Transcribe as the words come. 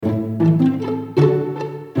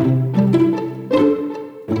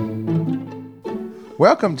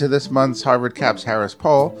Welcome to this month's Harvard Caps Harris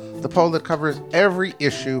poll, the poll that covers every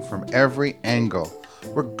issue from every angle,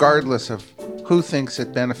 regardless of who thinks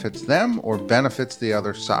it benefits them or benefits the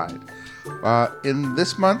other side. In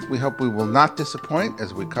this month, we hope we will not disappoint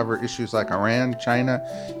as we cover issues like Iran, China,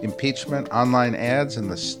 impeachment, online ads, and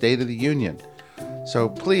the State of the Union. So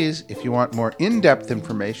please, if you want more in-depth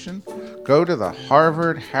information, go to the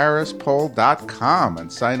harvardharrispoll.com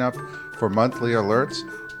and sign up for monthly alerts,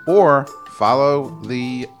 or follow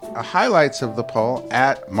the highlights of the poll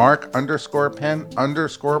at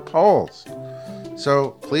mark_pen_polls.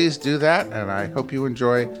 So please do that, and I hope you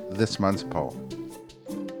enjoy this month's poll.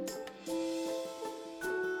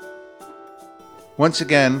 Once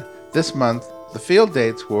again, this month, the field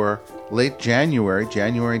dates were late January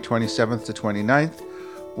 27th to 29th.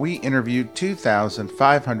 We interviewed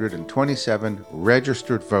 2,527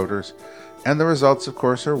 registered voters, and the results, of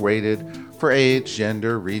course, are weighted for age,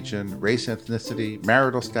 gender, region, race, ethnicity,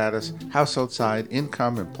 marital status, household size,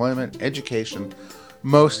 income, employment, education,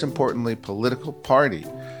 most importantly, political party,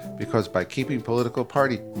 because by keeping political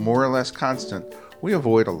party more or less constant, we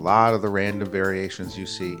avoid a lot of the random variations you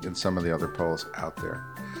see in some of the other polls out there.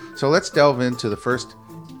 So let's delve into the first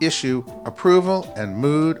issue, approval and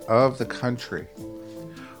mood of the country.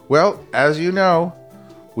 Well, as you know,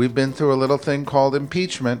 we've been through a little thing called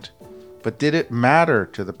impeachment, but did it matter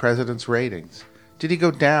to the president's ratings? Did he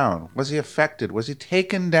go down? Was he affected? Was he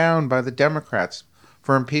taken down by the Democrats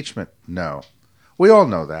for impeachment? No. We all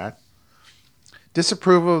know that.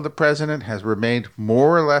 Disapproval of the president has remained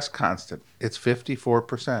more or less constant. It's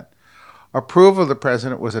 54%. Approval of the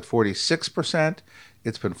president was at 46%.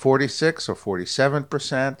 It's been 46 or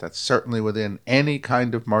 47%. That's certainly within any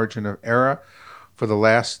kind of margin of error for the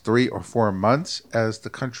last 3 or 4 months as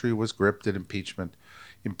the country was gripped in impeachment.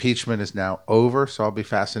 Impeachment is now over, so I'll be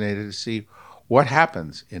fascinated to see what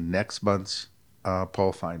happens in next month's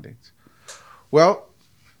poll findings. Well,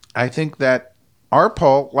 I think that our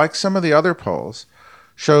poll, like some of the other polls,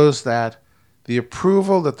 shows that the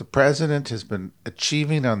approval that the president has been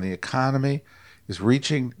achieving on the economy is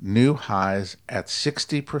reaching new highs at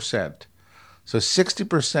 60%. So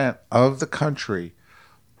 60% of the country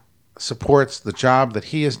supports the job that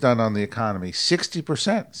he has done on the economy.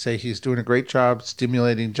 60% say he's doing a great job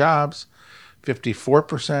stimulating jobs,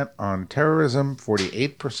 54% on terrorism,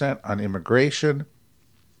 48% on immigration,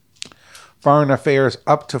 foreign affairs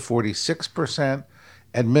up to 46%,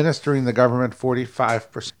 administering the government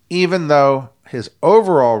 45%. Even though his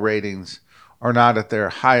overall ratings are not at their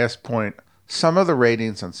highest point, some of the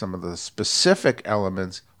ratings on some of the specific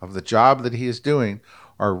elements of the job that he is doing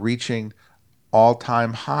are reaching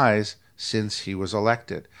all-time highs since he was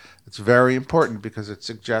elected. It's very important because it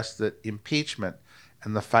suggests that impeachment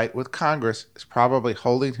and the fight with Congress is probably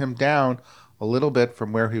holding him down a little bit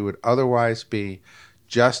from where he would otherwise be,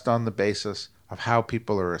 just on the basis of how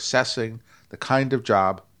people are assessing the kind of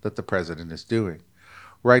job that the president is doing.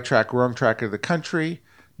 Right track, wrong track of the country,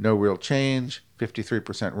 no real change,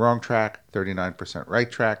 53% wrong track, 39% right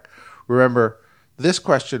track. Remember, this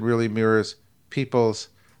question really mirrors people's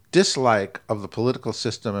dislike of the political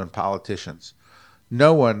system and politicians.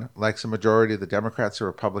 No one likes a majority of the Democrats or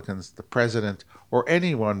Republicans, the president, or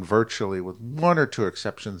anyone virtually, with 1 or 2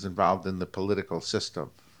 exceptions, involved in the political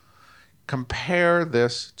system. Compare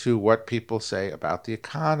this to what people say about the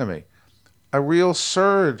economy. A real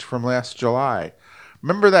surge from last July.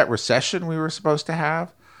 Remember that recession we were supposed to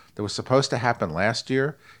have? That was supposed to happen last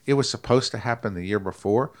year? It was supposed to happen the year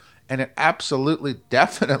before, and it absolutely,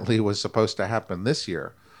 definitely was supposed to happen this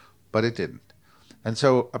year. But it didn't. And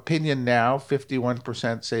so opinion now,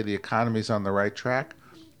 51% say the economy is on the right track.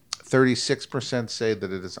 36% say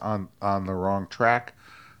that it is on the wrong track.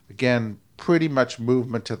 Again, pretty much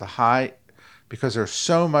movement to the high. Because there's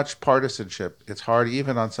so much partisanship, it's hard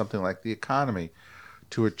even on something like the economy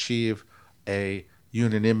to achieve a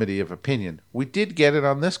unanimity of opinion. We did get it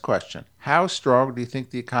on this question. How strong do you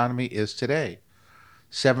think the economy is today?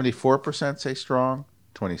 74% say strong,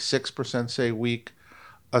 26% say weak.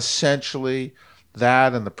 Essentially,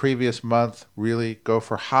 that and the previous month really go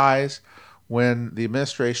for highs. When the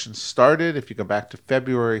administration started, if you go back to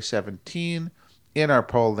February 17, in our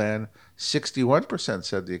poll then, 61%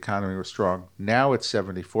 said the economy was strong. Now it's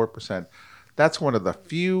 74%. That's one of the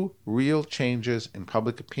few real changes in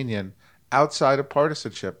public opinion outside of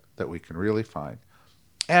partisanship that we can really find.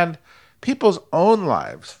 And people's own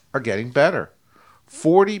lives are getting better.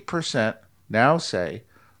 40% now say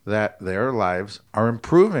that their lives are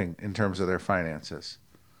improving in terms of their finances.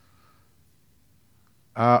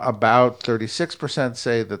 About 36%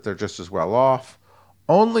 say that they're just as well off.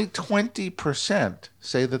 Only 20%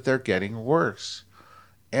 say that they're getting worse.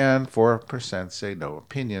 and 4% say no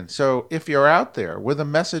opinion. So if you're out there with a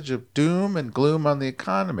message of doom and gloom on the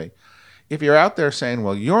economy, if you're out there saying,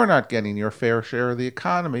 well, you're not getting your fair share of the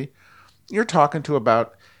economy, you're talking to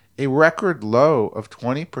about a record low of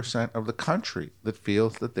 20% of the country that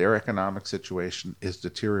feels that their economic situation is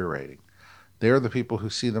deteriorating. They're the people who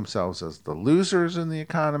see themselves as the losers in the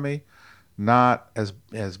economy, not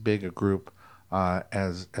as big a group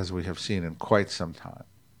as we have seen in quite some time.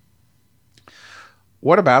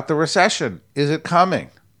 What about the recession? Is it coming?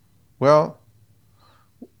 Well,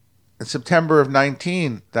 in September of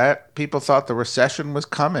 19, that people thought the recession was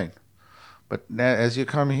coming. But as you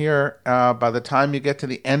come here, by the time you get to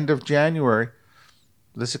the end of January,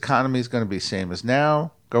 this economy is going to be same as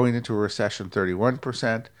now, going into a recession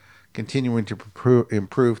 31%, continuing to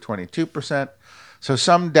improve 22%. So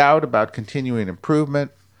some doubt about continuing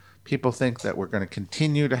improvement. People think that we're going to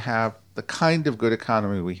continue to have the kind of good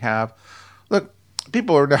economy we have. Look,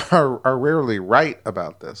 people are rarely right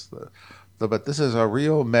about this, but this is a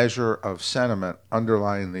real measure of sentiment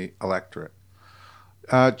underlying the electorate.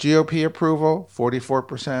 GOP approval,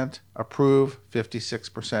 44%. Approve,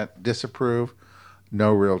 56%. Disapprove,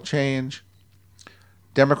 no real change.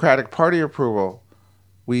 Democratic Party approval,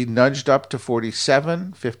 we nudged up to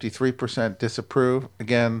 47, 53% disapprove.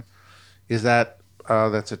 Again, is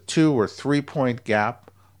that's a 2 or 3 point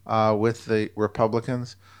gap with the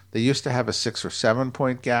Republicans. They used to have a 6 or 7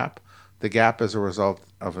 point gap. The gap as a result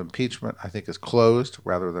of impeachment, I think, is closed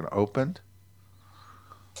rather than opened.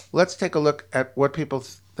 Let's take a look at what people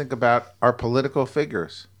think about our political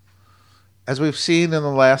figures. As we've seen in the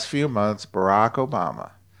last few months, Barack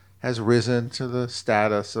Obama has risen to the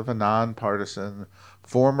status of a nonpartisan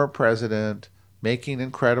former president making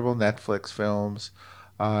incredible Netflix films.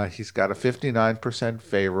 He's got a 59%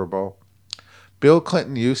 favorable. Bill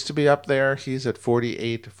Clinton used to be up there. He's at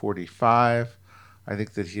 48 to 45. I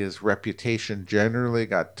think that his reputation generally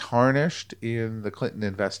got tarnished in the Clinton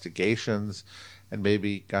investigations and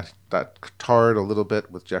maybe got tarred a little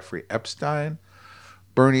bit with Jeffrey Epstein.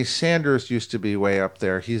 Bernie Sanders used to be way up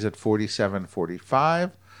there. He's at 47,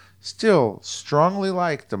 45. Still strongly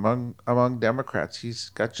liked among Democrats. He's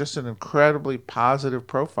got just an incredibly positive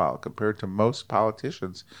profile compared to most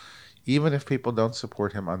politicians, even if people don't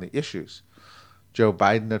support him on the issues. Joe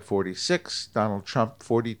Biden at 46, Donald Trump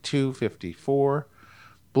 42, 54.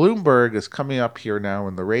 Bloomberg is coming up here now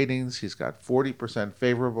in the ratings. He's got 40%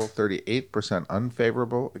 favorable, 38%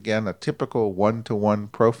 unfavorable. Again, a typical one-to-one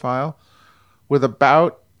profile with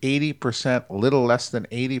about 80%, a little less than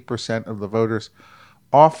 80% of the voters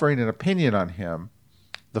offering an opinion on him.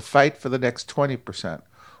 The fight for the next 20%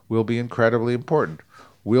 will be incredibly important.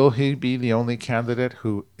 Will he be the only candidate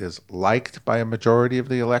who is liked by a majority of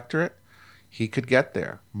the electorate? He could get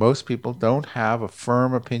there. Most people don't have a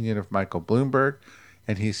firm opinion of Michael Bloomberg,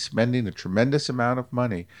 and he's spending a tremendous amount of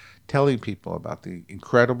money telling people about the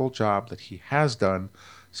incredible job that he has done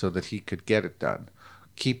so that he could get it done.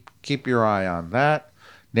 Keep your eye on that.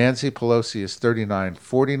 Nancy Pelosi is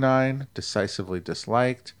 39-49, decisively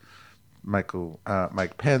disliked. Mike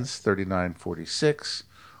Pence, 39-46.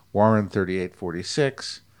 Warren,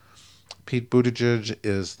 38-46. Pete Buttigieg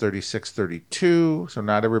is 36-32, so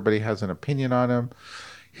not everybody has an opinion on him.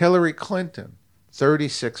 Hillary Clinton,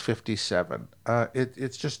 36-57.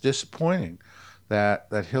 It's just disappointing that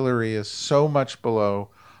Hillary is so much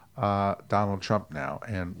below Donald Trump now.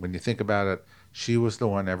 And when you think about it, she was the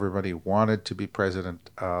one everybody wanted to be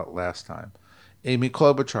president last time. Amy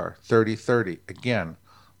Klobuchar, 30-30. Again,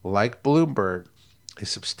 like Bloomberg, a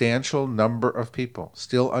substantial number of people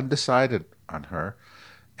still undecided on her.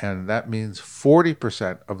 And that means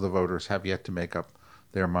 40% of the voters have yet to make up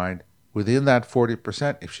their mind. Within that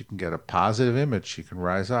 40%, if she can get a positive image, she can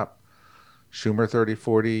rise up. Schumer,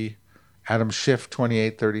 30-40. Adam Schiff,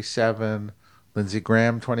 28-37. Lindsey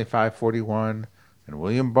Graham, 25-41. And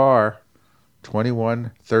William Barr,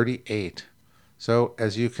 21-38. So,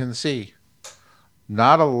 as you can see,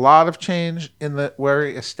 not a lot of change in the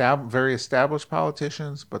very established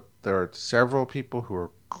politicians, but there are several people who are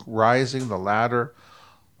rising the ladder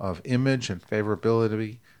of image and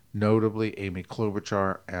favorability, notably Amy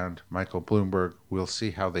Klobuchar and Michael Bloomberg. We'll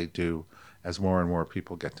see how they do as more and more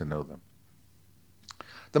people get to know them.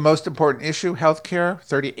 The most important issue, healthcare,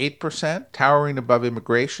 38%, towering above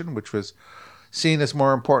immigration, which was seen as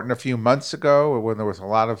more important a few months ago when there was a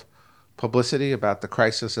lot of publicity about the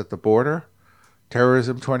crisis at the border.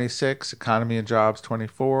 Terrorism, 26, economy and jobs,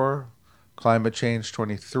 24, climate change,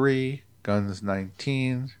 23, guns,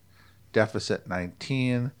 19, deficit,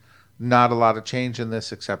 19. Not a lot of change in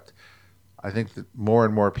this, except I think that more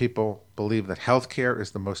and more people believe that healthcare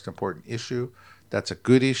is the most important issue. That's a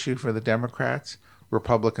good issue for the Democrats.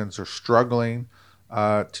 Republicans are struggling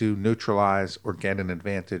to neutralize or get an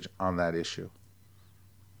advantage on that issue.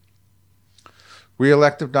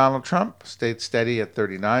 Re-elect of Donald Trump stayed steady at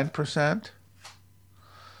 39%.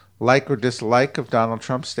 Like or dislike of Donald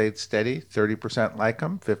Trump stayed steady, 30% like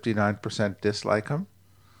him, 59% dislike him.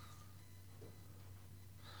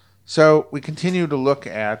 So we continue to look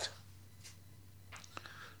at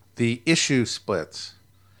the issue splits,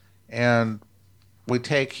 and we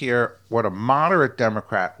take here what a moderate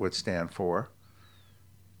Democrat would stand for: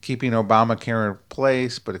 keeping Obamacare in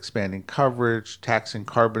place but expanding coverage, taxing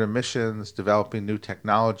carbon emissions, developing new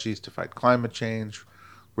technologies to fight climate change,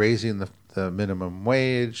 raising the minimum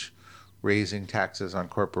wage, raising taxes on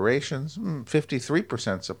corporations.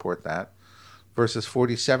 53% support that, versus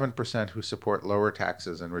 47% who support lower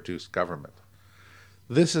taxes and reduced government.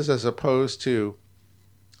 This is as opposed to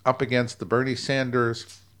up against the Bernie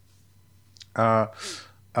Sanders,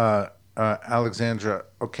 Alexandra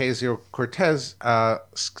Ocasio-Cortez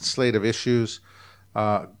slate of issues: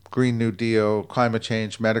 Green New Deal, climate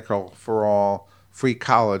change, medical for all, free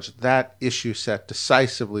college. That issue set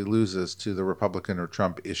decisively loses to the Republican or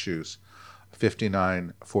Trump issues,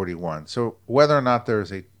 59-41. So whether or not there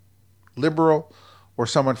is a liberal or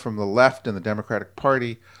someone from the left in the Democratic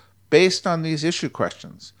Party, based on these issue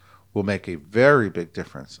questions, will make a very big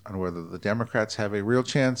difference on whether the Democrats have a real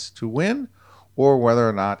chance to win or whether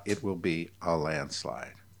or not it will be a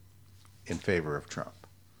landslide in favor of Trump.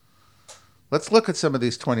 Let's look at some of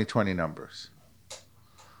these 2020 numbers.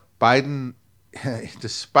 Biden,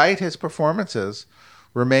 despite his performances,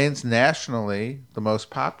 remains nationally the most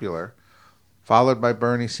popular, followed by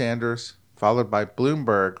Bernie Sanders, followed by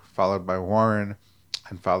Bloomberg, followed by Warren,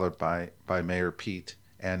 and followed by Mayor Pete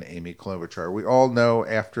and Amy Klobuchar. We all know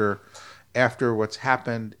after what's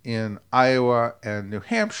happened in Iowa and New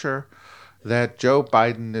Hampshire that Joe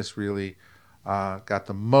Biden is really got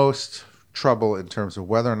the most trouble in terms of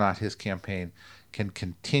whether or not his campaign can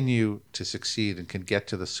continue to succeed and can get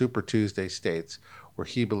to the Super Tuesday states where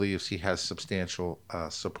he believes he has substantial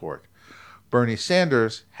support. Bernie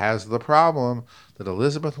Sanders has the problem that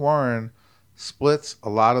Elizabeth Warren splits a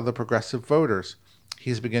lot of the progressive voters.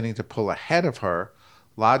 He's beginning to pull ahead of her.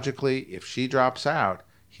 Logically, if she drops out,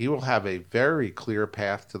 he will have a very clear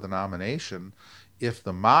path to the nomination. If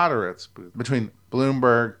the moderates, between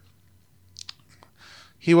Bloomberg,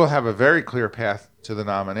 he will have a very clear path to the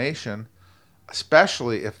nomination,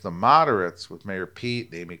 especially if the moderates, with Mayor Pete,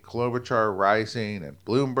 Amy Klobuchar rising, and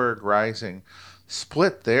Bloomberg rising,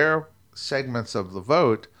 split their segments of the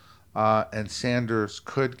vote, and Sanders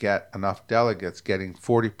could get enough delegates, getting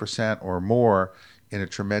 40% or more in a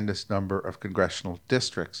tremendous number of congressional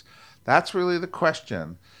districts. That's really the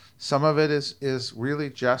question. Some of it is really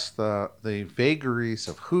just the vagaries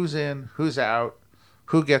of who's in, who's out,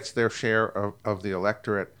 who gets their share of the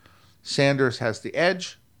electorate. Sanders has the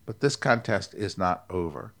edge, but this contest is not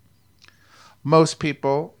over. Most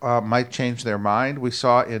people might change their mind. We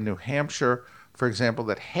saw in New Hampshire, for example,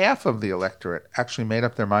 that half of the electorate actually made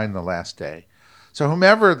up their mind the last day. So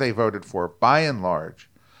whomever they voted for, by and large,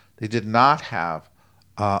 they did not have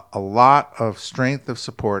a lot of strength of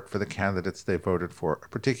support for the candidates they voted for,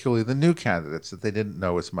 particularly the new candidates that they didn't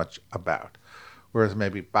know as much about. Whereas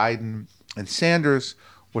maybe Biden and Sanders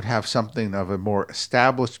would have something of a more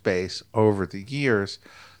established base over the years.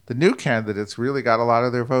 The new candidates really got a lot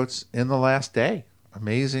of their votes in the last day,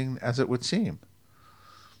 amazing as it would seem.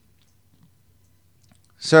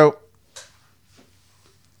 So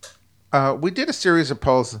we did a series of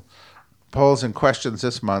polls and questions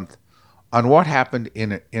this month on what happened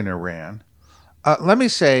in Iran. Let me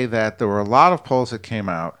say that there were a lot of polls that came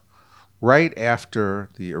out right after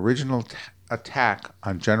the original attack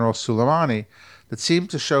on General Soleimani that seemed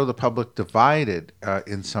to show the public divided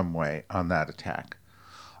in some way on that attack.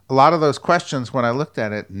 A lot of those questions, when I looked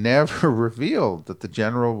at it, never revealed that the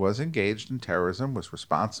general was engaged in terrorism, was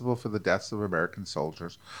responsible for the deaths of American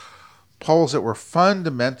soldiers. Polls that were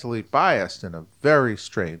fundamentally biased in a very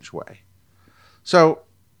strange way. So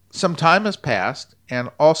some time has passed, and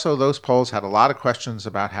also those polls had a lot of questions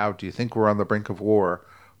about how do you think we're on the brink of war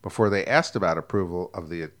before they asked about approval of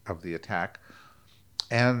the attack.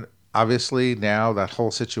 And obviously now that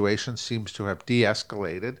whole situation seems to have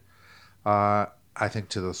de-escalated. I think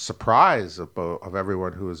to the surprise of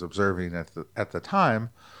everyone who was observing at the time.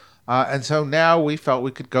 And so now we felt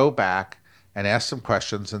we could go back and ask some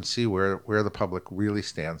questions and see where the public really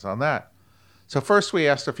stands on that. So first we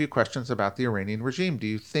asked a few questions about the Iranian regime. Do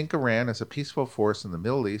you think Iran is a peaceful force in the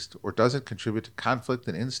Middle East, or does it contribute to conflict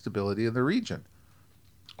and instability in the region?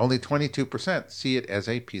 Only 22% see it as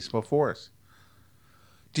a peaceful force.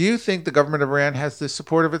 Do you think the government of Iran has the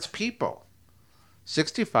support of its people?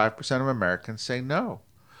 65% of Americans say no.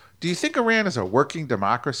 Do you think Iran is a working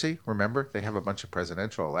democracy? Remember, they have a bunch of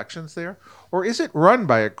presidential elections there. Or is it run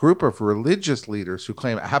by a group of religious leaders who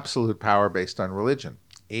claim absolute power based on religion?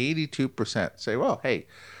 82% say, well, hey,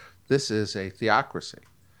 this is a theocracy.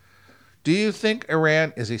 Do you think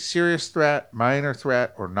Iran is a serious threat, minor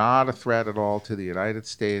threat, or not a threat at all to the United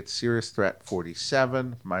States? Serious threat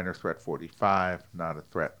 47, minor threat 45, not a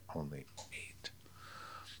threat only 8.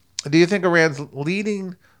 Do you think Iran's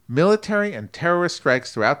leading military and terrorist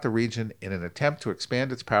strikes throughout the region in an attempt to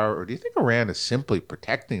expand its power, or do you think Iran is simply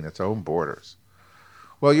protecting its own borders?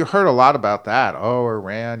 Well, you heard a lot about that. Oh,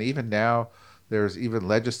 Iran, even now, there's even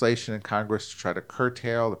legislation in Congress to try to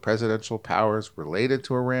curtail the presidential powers related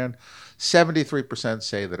to Iran. 73%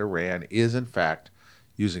 say that Iran is, in fact,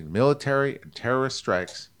 using military and terrorist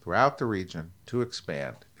strikes throughout the region to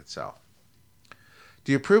expand itself.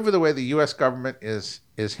 Do you approve of the way the U.S. government is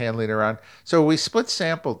handling Iran? So we split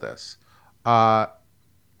sampled this.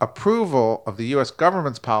 Approval of the U.S.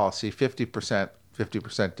 government's policy,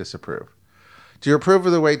 50% disapprove. Do you approve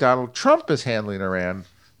of the way Donald Trump is handling Iran?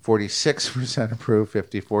 46% approve,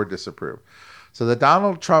 54% disapprove. So the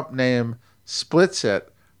Donald Trump name splits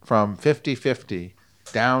it from 50-50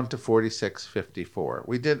 down to 46-54.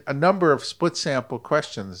 We did a number of split sample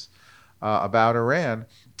questions about Iran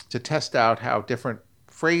to test out how different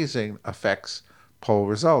phrasing affects poll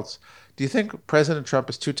results. Do you think President Trump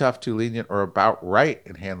is too tough, too lenient, or about right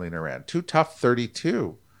in handling Iran? Too tough,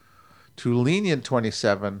 32. Too lenient,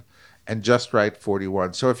 27. And just right,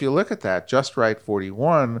 41. So if you look at that, just right,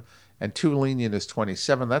 41, and too lenient is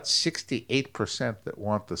 27. That's 68% that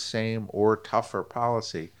want the same or tougher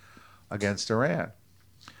policy against Iran.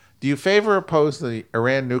 Do you favor or oppose the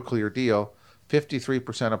Iran nuclear deal?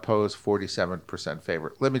 53% oppose, 47%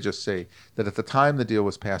 favor. Let me just say that at the time the deal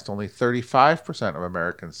was passed, only 35% of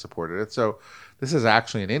Americans supported it. So this is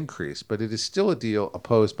actually an increase, but it is still a deal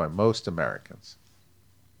opposed by most Americans.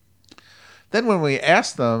 Then when we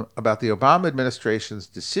asked them about the Obama administration's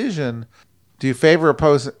decision, do you favor or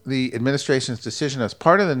oppose the administration's decision as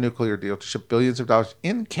part of the nuclear deal to ship billions of dollars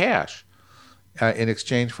in cash in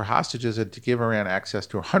exchange for hostages and to give Iran access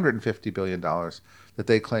to $150 billion that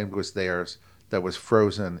they claimed was theirs, that was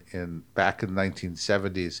frozen back in the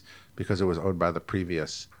 1970s because it was owned by the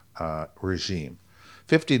previous regime.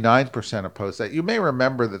 59% opposed that. You may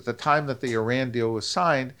remember that the time that the Iran deal was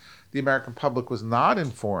signed, the American public was not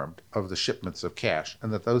informed of the shipments of cash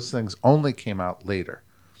and that those things only came out later.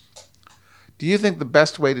 Do you think the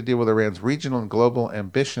best way to deal with Iran's regional and global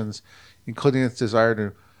ambitions, including its desire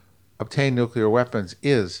to obtain nuclear weapons,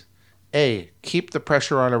 is A, keep the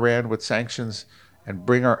pressure on Iran with sanctions and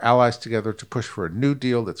bring our allies together to push for a new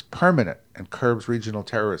deal that's permanent and curbs regional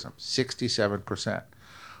terrorism, 67%.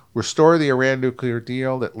 Restore the Iran nuclear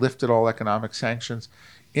deal that lifted all economic sanctions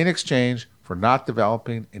in exchange for not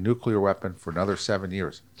developing a nuclear weapon for another 7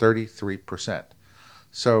 years, 33%.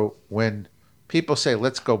 So when people say,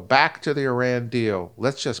 let's go back to the Iran deal,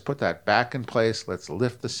 let's just put that back in place, let's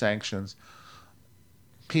lift the sanctions,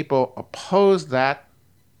 people oppose that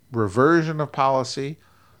reversion of policy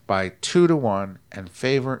by 2-1 and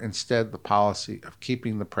favor instead the policy of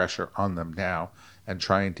keeping the pressure on them now and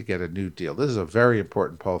trying to get a new deal. This is a very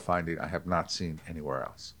important poll finding I have not seen anywhere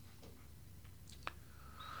else.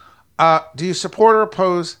 Do you support or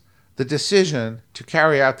oppose the decision to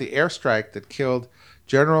carry out the airstrike that killed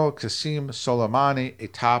General Qasem Soleimani, a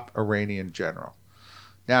top Iranian general?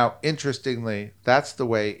 Now, interestingly, that's the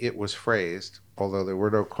way it was phrased, although there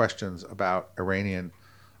were no questions about Iranian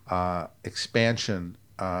expansion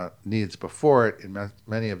needs before it in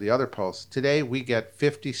many of the other polls. Today, we get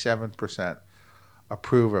 57%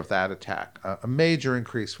 approve of that attack, a major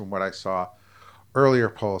increase from what I saw earlier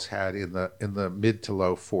polls had in the mid to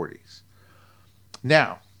low 40s.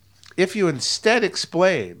 Now, if you instead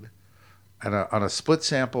explain on a split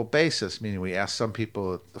sample basis, meaning we ask some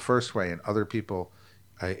people the first way and other people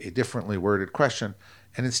a differently worded question,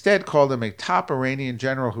 and instead called him a top Iranian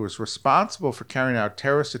general who was responsible for carrying out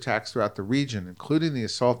terrorist attacks throughout the region, including the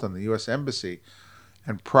assault on the U.S. Embassy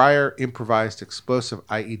and prior improvised explosive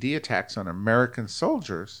IED attacks on American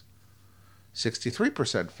soldiers,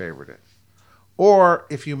 63% favored it. Or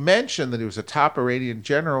if you mention that he was a top Iranian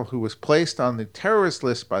general who was placed on the terrorist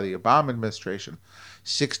list by the Obama administration,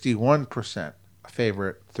 61% favor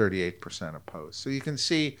it, 38% opposed. So you can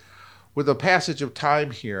see with the passage of time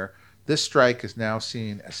here, this strike is now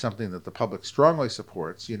seen as something that the public strongly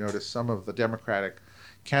supports. You notice some of the Democratic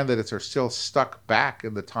candidates are still stuck back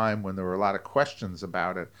in the time when there were a lot of questions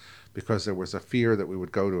about it because there was a fear that we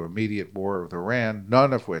would go to immediate war with Iran,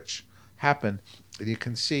 none of which happened. And you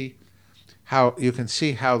can see how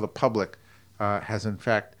the public has in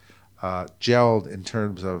fact gelled in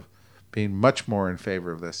terms of being much more in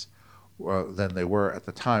favor of this than they were at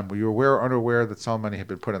the time. Were you aware or unaware that Soleimani had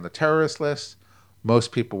been put on the terrorist list?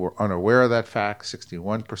 Most people were unaware of that fact,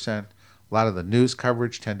 61%. A lot of the news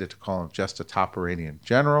coverage tended to call him just a top Iranian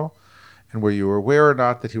general. And were you aware or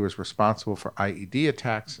not that he was responsible for IED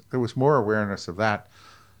attacks? There was more awareness of that,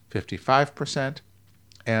 55%.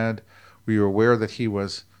 And were you aware that he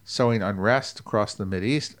was sowing unrest across the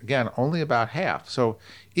Mideast? Again, only about half. So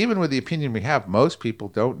even with the opinion we have, most people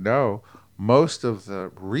don't know most of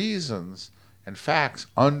the reasons and facts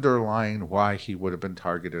underlying why he would have been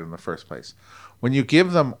targeted in the first place. When you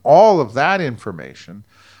give them all of that information,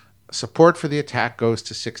 support for the attack goes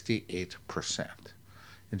to 68%.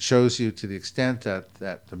 It shows you to the extent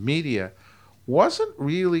that the media wasn't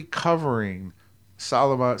really covering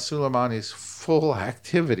Soleimani's full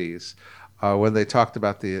activities when they talked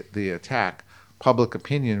about the attack. Public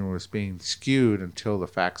opinion was being skewed until the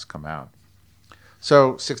facts come out.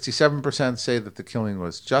 So 67% say that the killing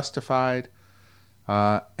was justified.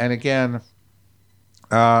 And again,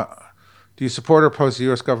 do you support or oppose the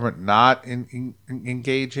U.S. government not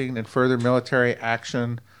engaging in further military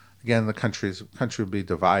action? Again, the country would be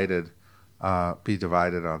divided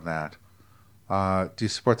on that. Do you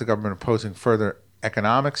support the government imposing further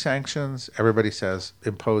economic sanctions? Everybody says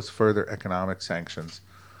impose further economic sanctions.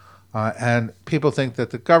 And people think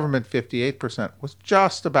that the government, 58%, was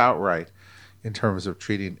just about right in terms of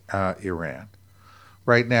treating Iran.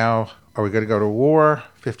 Right now, are we going to go to war?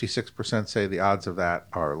 56% say the odds of that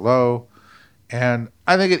are low. And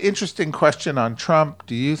I think an interesting question on Trump,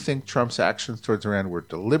 do you think Trump's actions towards Iran were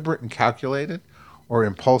deliberate and calculated or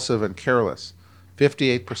impulsive and careless?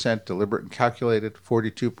 58% deliberate and calculated,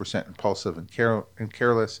 42% impulsive and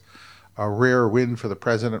careless. A rare win for the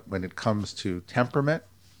president when it comes to temperament.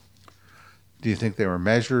 Do you think they were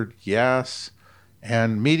measured? Yes.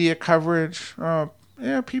 And media coverage,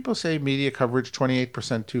 people say media coverage,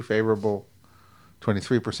 28% too favorable,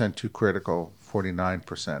 23% too critical,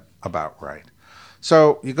 49% about right.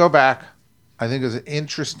 So you go back, I think it's an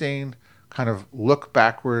interesting kind of look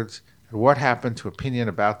backwards at what happened to opinion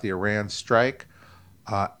about the Iran strike.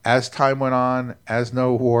 As time went on, as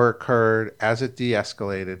no war occurred, as it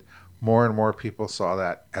de-escalated, more and more people saw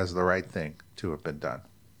that as the right thing to have been done.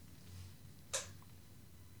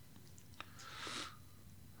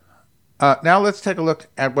 Now let's take a look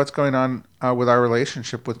at what's going on with our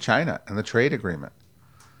relationship with China and the trade agreement.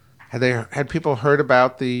 Had people heard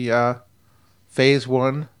about the Phase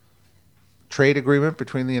 1 trade agreement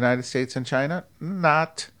between the United States and China?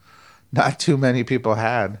 Not too many people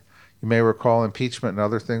had. You may recall impeachment and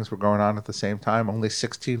other things were going on at the same time. Only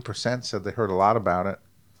 16% said they heard a lot about it.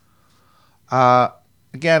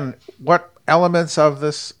 Again, what elements of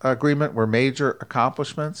this agreement were major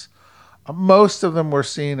accomplishments? Most of them were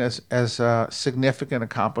seen as significant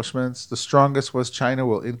accomplishments. The strongest was China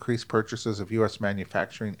will increase purchases of U.S.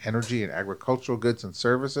 manufacturing, energy, and agricultural goods and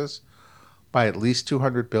services by at least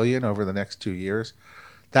 $200 billion over the next 2 years.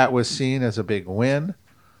 That was seen as a big win.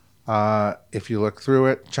 If you look through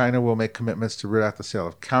it, China will make commitments to root out the sale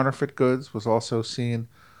of counterfeit goods. Was also seen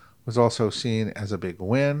as a big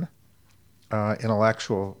win.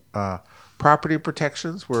 Intellectual property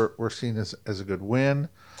protections were seen as a good win.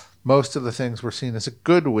 Most of the things were seen as a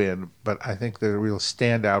good win, but I think the real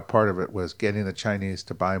standout part of it was getting the Chinese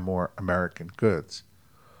to buy more American goods.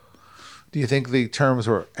 Do you think the terms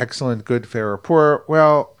were excellent, good, fair, or poor?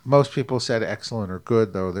 Well, most people said excellent or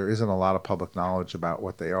good, though there isn't a lot of public knowledge about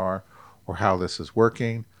what they are or how this is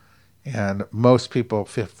working. And most people,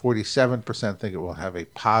 47%, think it will have a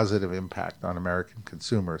positive impact on American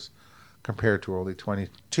consumers, compared to only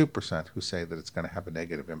 22% who say that it's going to have a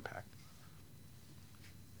negative impact.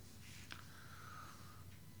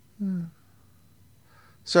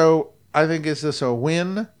 So I think, is this a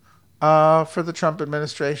win for the Trump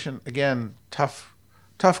administration? Again, tough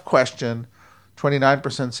question.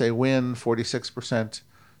 29% say win, 46%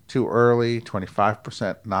 too early,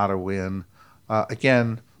 25% not a win.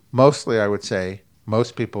 Again, mostly I would say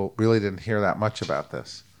most people really didn't hear that much about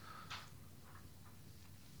this.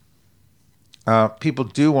 People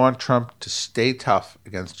do want Trump to stay tough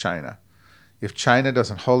against China. If China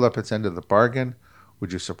doesn't hold up its end of the bargain,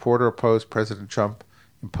 would you support or oppose President Trump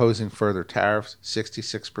imposing further tariffs?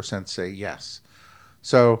 66% say yes.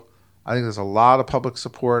 So I think there's a lot of public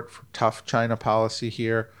support for tough China policy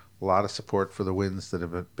here, a lot of support for the wins that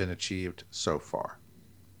have been achieved so far.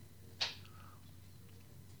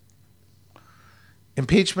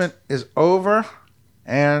 Impeachment is over,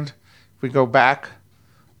 and if we go back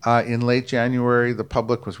in late January, the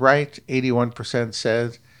public was right. 81%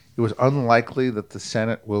 said It was unlikely that the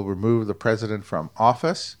Senate will remove the president from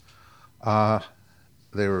office. Uh,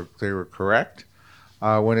 they were correct.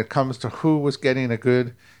 When it comes to who was getting a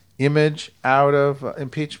good image out of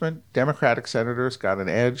impeachment, Democratic senators got an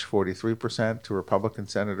edge, 43%, to Republican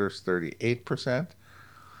senators, 38%.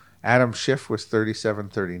 Adam Schiff was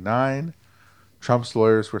 37-39. Trump's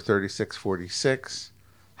lawyers were 36-46.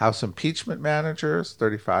 House impeachment managers,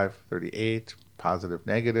 35-38, positive,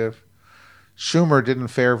 negative. Schumer didn't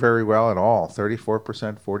fare very well at all,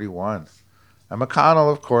 34%, 41. And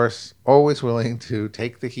McConnell, of course, always willing to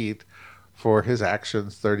take the heat for his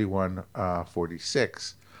actions,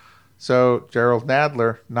 31-46. So Gerald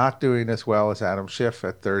Nadler not doing as well as Adam Schiff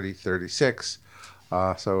at 30-36.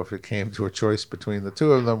 So if it came to a choice between the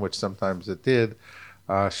two of them, which sometimes it did,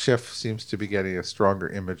 Schiff seems to be getting a stronger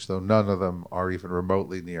image, though none of them are even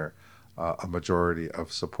remotely near a majority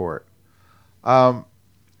of support. I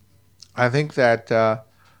think that a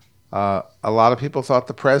lot of people thought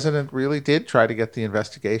the president really did try to get the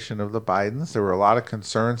investigation of the Bidens. There were a lot of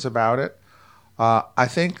concerns about it. I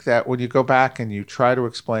think that when you go back and you try to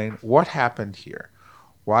explain what happened here,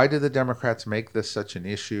 why did the Democrats make this such an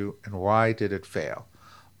issue, and why did it fail?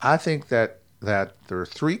 I think that there are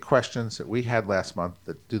three questions that we had last month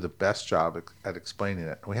that do the best job at explaining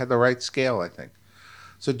it. We had the right scale, I think.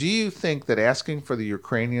 So do you think that asking for the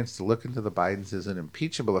Ukrainians to look into the Bidens is an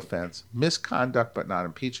impeachable offense, misconduct but not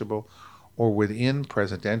impeachable, or within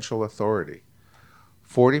presidential authority?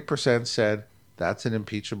 40% said that's an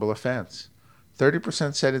impeachable offense.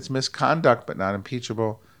 30% said it's misconduct but not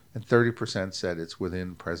impeachable, and 30% said it's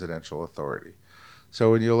within presidential authority.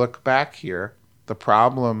 So when you look back here, the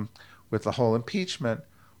problem with the whole impeachment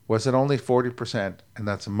was that only 40%, and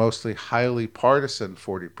that's a mostly highly partisan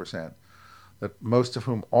 40%, that most of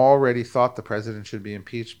whom already thought the president should be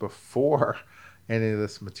impeached before any of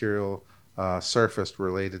this material surfaced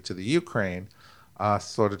related to the Ukraine,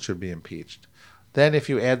 thought it should be impeached. Then if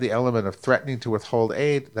you add the element of threatening to withhold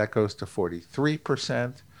aid, that goes to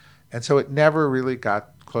 43%. And so it never really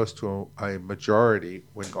got close to a majority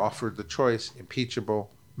when offered the choice,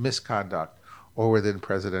 impeachable, misconduct, or within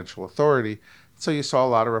presidential authority. So you saw a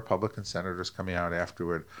lot of Republican senators coming out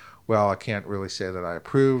afterward. Well, I can't really say that I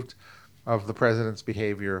approved of the president's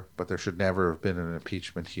behavior, but there should never have been an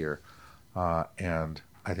impeachment here. And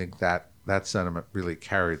I think that sentiment really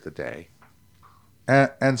carried the day.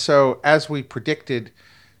 And so, as we predicted,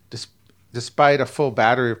 despite a full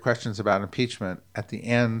battery of questions about impeachment, at the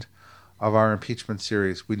end of our impeachment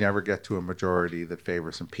series, we never get to a majority that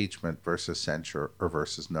favors impeachment versus censure or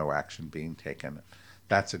versus no action being taken.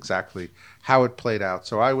 That's exactly how it played out.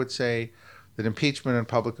 So I would say that impeachment and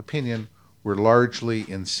public opinion were largely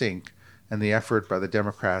in sync, and the effort by the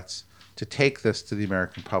Democrats to take this to the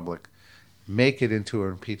American public, make it into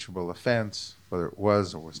an impeachable offense, whether it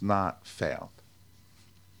was or was not, failed.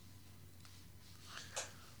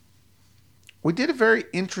 We did a very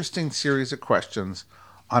interesting series of questions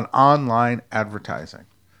on online advertising.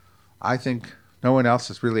 I think no one else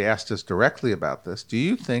has really asked us directly about this. Do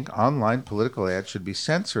you think online political ads should be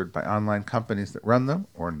censored by online companies that run them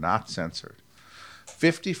or not censored?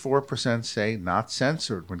 54% say not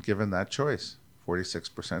censored when given that choice.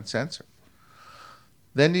 46% censored.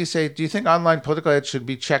 Then you say, do you think online political ads should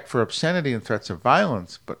be checked for obscenity and threats of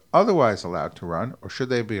violence, but otherwise allowed to run, or should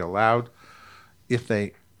they be allowed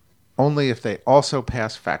only if they also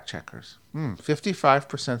pass fact checkers?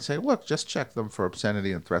 55% say, look, just check them for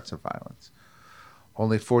obscenity and threats of violence.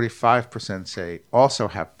 Only 45% say also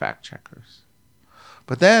have fact checkers.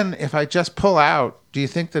 But then if I just pull out, do you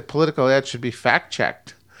think that political ads should be fact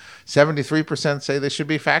checked? 73% say they should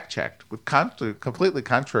be fact checked, completely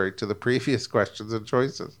contrary to the previous questions and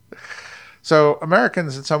choices. So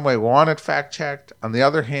Americans in some way want it fact checked. On the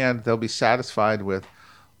other hand, they'll be satisfied with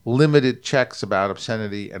limited checks about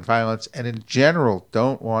obscenity and violence, and in general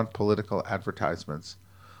don't want political advertisements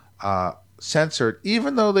censored,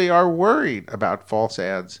 even though they are worried about false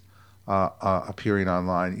ads appearing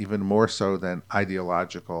online, even more so than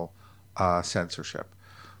ideological censorship.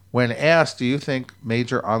 When asked, do you think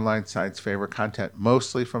major online sites favor content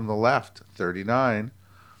mostly from the left, 39,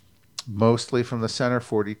 mostly from the center,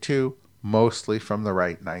 42, mostly from the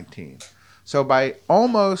right, 19. So by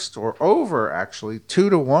almost or over, actually,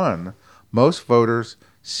 2-1, most voters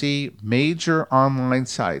see major online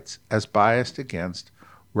sites as biased against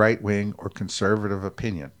right-wing or conservative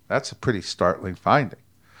opinion. That's a pretty startling finding.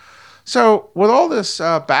 So with all this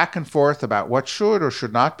back and forth about what should or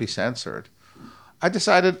should not be censored, I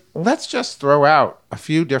decided let's just throw out a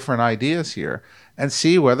few different ideas here and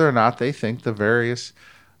see whether or not they think the various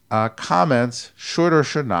comments should or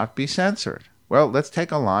should not be censored. Well, let's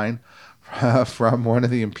take a line from one of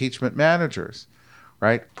the impeachment managers,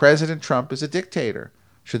 right? President Trump is a dictator.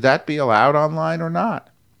 Should that be allowed online or not?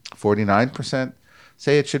 49%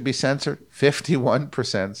 say it should be censored.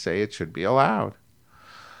 51% say it should be allowed.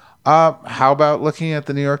 How about looking at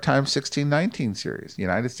the New York Times 1619 series?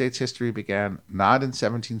 United States history began not in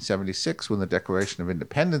 1776 when the Declaration of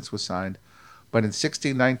Independence was signed, but in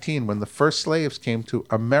 1619 when the first slaves came to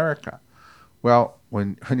America. Well,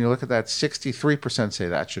 when you look at that, 63% say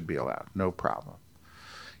that should be allowed. No problem.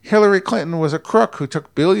 Hillary Clinton was a crook who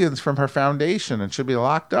took billions from her foundation and should be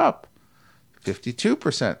locked up.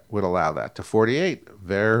 52% would allow that to 48%.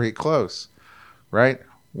 Very close, right?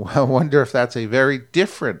 Well, I wonder if that's a very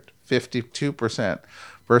different 52%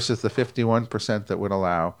 versus the 51% that would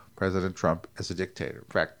allow President Trump as a dictator.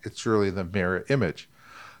 In fact, it's really the mirror image.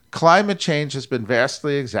 Climate change has been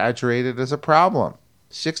vastly exaggerated as a problem.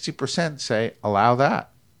 60% say allow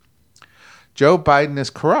that. Joe Biden is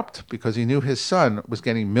corrupt because he knew his son was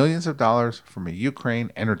getting millions of dollars from a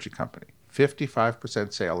Ukraine energy company.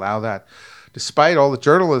 55% say allow that, despite all the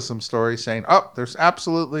journalism stories saying, oh, there's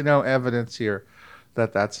absolutely no evidence here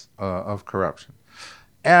that that's of corruption.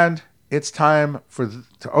 And it's time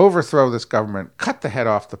to overthrow this government, cut the head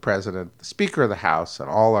off the president, the Speaker of the House, and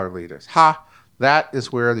all our leaders. That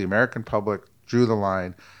is where the American public drew the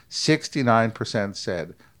line. 69%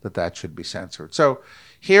 said that should be censored. So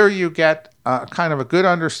here you get kind of a good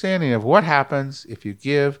understanding of what happens if you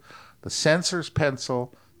give the censor's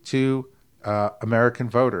pencil to American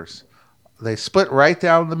voters. They split right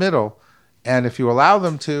down the middle, and if you allow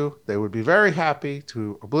them to, they would be very happy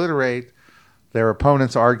to obliterate their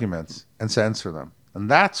opponent's arguments and censor them. And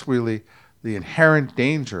that's really the inherent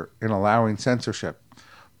danger in allowing censorship.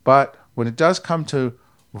 But when it does come to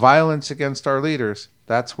violence against our leaders,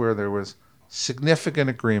 that's where there was significant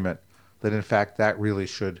agreement that, in fact, that really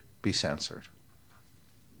should be censored.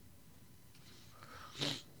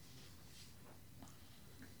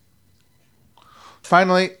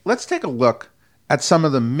 Finally, let's take a look at some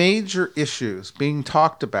of the major issues being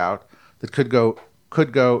talked about that could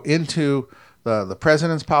go into the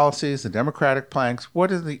president's policies, the Democratic planks.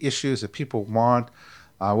 What are the issues that people want?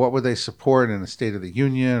 What would they support in a State of the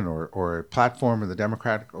Union or a platform of the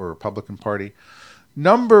Democratic or Republican Party?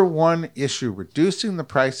 Number one issue, reducing the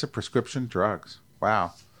price of prescription drugs.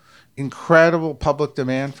 Wow. Incredible public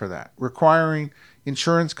demand for that. Requiring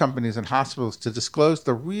insurance companies and hospitals to disclose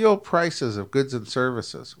the real prices of goods and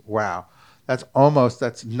services. Wow. You're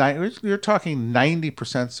talking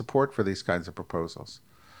 90% support for these kinds of proposals.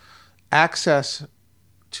 Access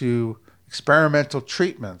to experimental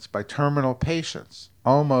treatments by terminal patients,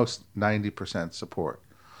 almost 90% support.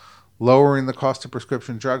 Lowering the cost of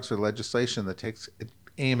prescription drugs with legislation that takes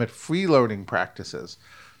aim at freeloading practices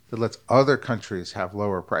that lets other countries have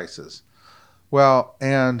lower prices. Well,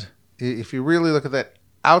 and if you really look at that,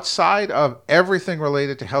 outside of everything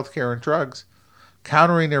related to healthcare and drugs,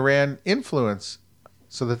 countering Iran influence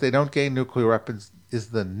so that they don't gain nuclear weapons is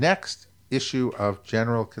the next issue of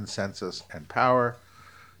general consensus and power,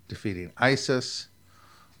 defeating ISIS.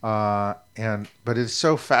 But it's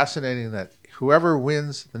so fascinating that whoever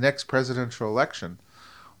wins the next presidential election,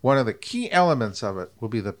 one of the key elements of it will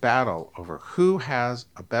be the battle over who has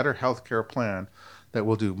a better healthcare plan that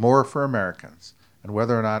will do more for Americans, and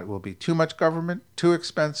whether or not it will be too much government, too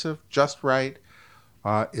expensive, just right,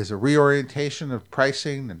 is a reorientation of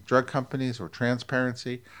pricing and drug companies or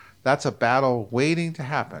transparency. That's a battle waiting to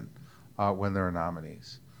happen when there are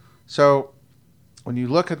nominees. So when you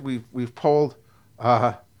look at, we've polled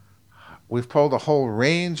a whole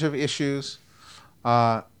range of issues,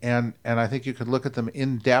 and I think you could look at them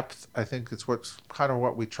in depth. I think it's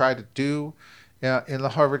what we try to do in the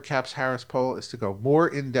Harvard Caps Harris poll, is to go more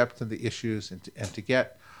in depth in the issues and to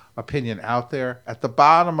get opinion out there. At the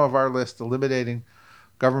bottom of our list, eliminating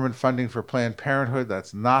government funding for Planned Parenthood.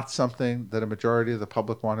 That's not something that a majority of the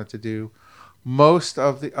public wanted to do. Most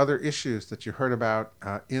of the other issues that you heard about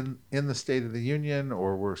in the State of the Union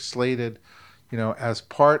or were slated, as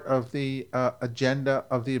part of the agenda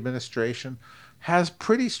of the administration, has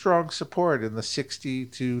pretty strong support in the 60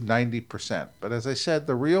 to 90%. But as I said,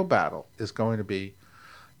 the real battle is going to be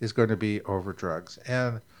over drugs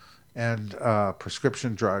and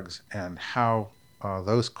prescription drugs, and how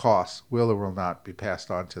those costs will or will not be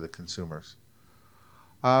passed on to the consumers.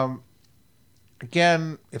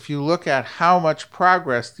 Again, if you look at how much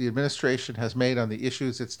progress the administration has made on the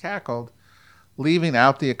issues it's tackled, leaving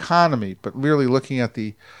out the economy, but really looking at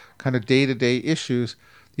the kind of day-to-day issues,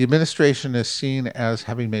 the administration is seen as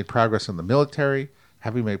having made progress on the military,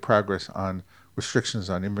 having made progress on restrictions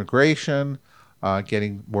on immigration,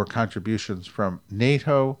 getting more contributions from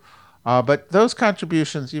NATO, But those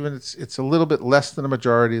contributions, even it's a little bit less than a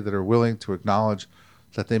majority that are willing to acknowledge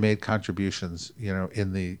that they made contributions,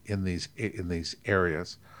 in these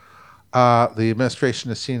areas. The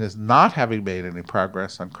administration is seen as not having made any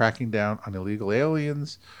progress on cracking down on illegal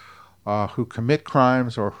aliens who commit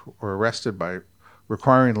crimes or are arrested by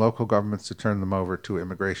requiring local governments to turn them over to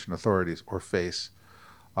immigration authorities or face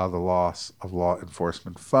the loss of law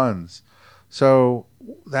enforcement funds. So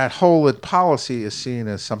that whole policy is seen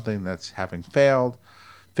as something that's having failed.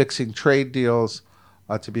 Fixing trade deals,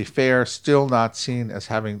 to be fair, still not seen as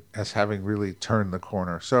having really turned the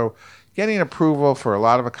corner. So getting approval for a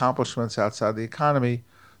lot of accomplishments outside the economy,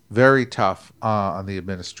 very tough on the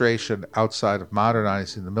administration outside of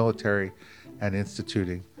modernizing the military and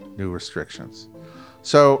instituting new restrictions.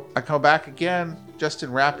 So I come back again, just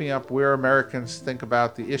in wrapping up where Americans think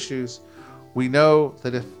about the issues. We know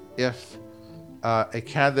that if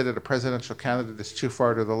a presidential candidate is too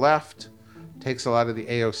far to the left, takes a lot of the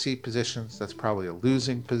AOC positions, that's probably a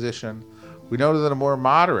losing position. We know that a more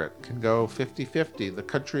moderate can go 50-50. The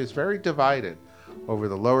country is very divided over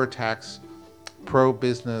the lower tax,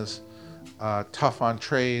 pro-business, tough on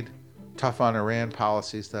trade, tough on Iran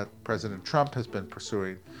policies that President Trump has been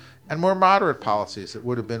pursuing, and more moderate policies that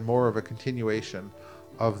would have been more of a continuation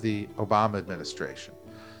of the Obama administration.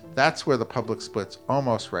 That's where the public splits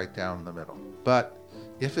almost right down the middle. But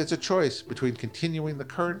if it's a choice between continuing the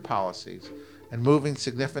current policies and moving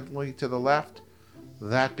significantly to the left,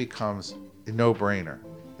 that becomes a no-brainer.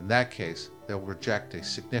 In that case, they'll reject a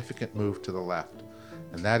significant move to the left.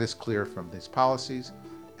 And that is clear from these policies.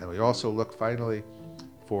 And we also look finally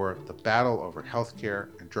for the battle over health care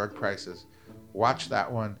and drug prices. Watch that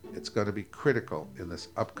one. It's going to be critical in this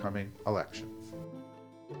upcoming election.